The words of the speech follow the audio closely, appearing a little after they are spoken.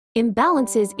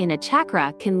Imbalances in a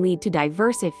chakra can lead to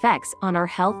diverse effects on our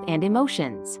health and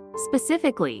emotions.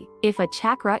 Specifically, if a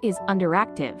chakra is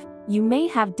underactive, you may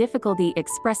have difficulty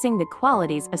expressing the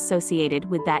qualities associated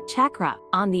with that chakra.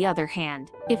 On the other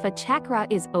hand, if a chakra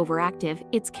is overactive,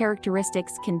 its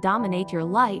characteristics can dominate your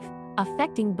life,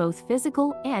 affecting both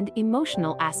physical and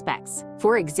emotional aspects.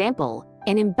 For example,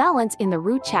 an imbalance in the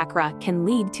root chakra can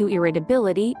lead to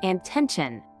irritability and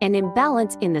tension. An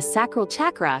imbalance in the sacral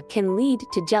chakra can lead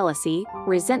to jealousy,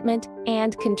 resentment,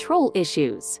 and control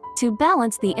issues. To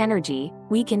balance the energy,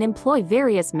 we can employ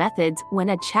various methods when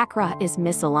a chakra is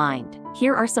misaligned.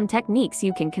 Here are some techniques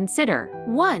you can consider.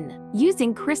 1.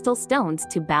 Using crystal stones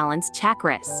to balance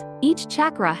chakras. Each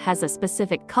chakra has a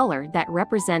specific color that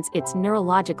represents its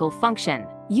neurological function.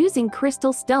 Using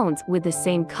crystal stones with the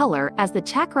same color as the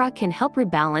chakra can help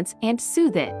rebalance and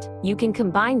soothe it. You can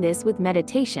combine this with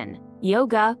meditation,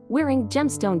 yoga, wearing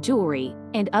gemstone jewelry,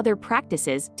 and other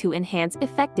practices to enhance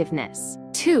effectiveness.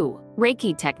 2.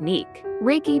 Reiki technique.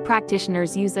 Reiki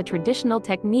practitioners use a traditional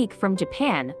technique from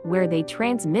Japan where they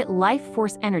transmit life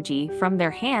force energy from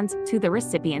their hands to the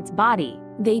recipient's body.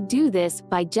 They do this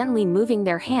by gently moving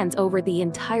their hands over the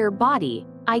entire body,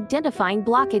 identifying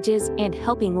blockages and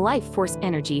helping life force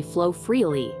energy flow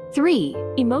freely. 3.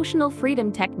 Emotional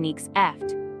freedom techniques.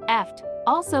 EFT,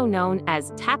 also known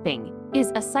as tapping,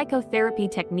 is a psychotherapy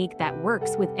technique that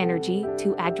works with energy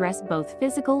to address both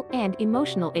physical and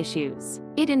emotional issues.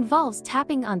 It involves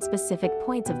tapping on specific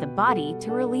points of the body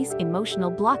to release emotional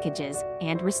blockages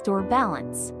and restore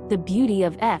balance. The beauty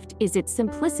of EFT is its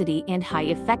simplicity and high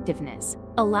effectiveness,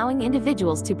 allowing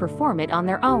individuals to perform it on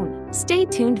their own. Stay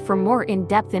tuned for more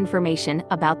in-depth information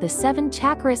about the 7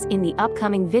 chakras in the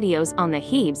upcoming videos on the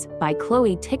Hebes by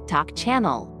Chloe TikTok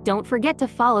channel. Don't forget to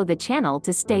follow the channel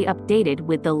to stay updated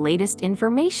with the latest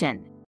information.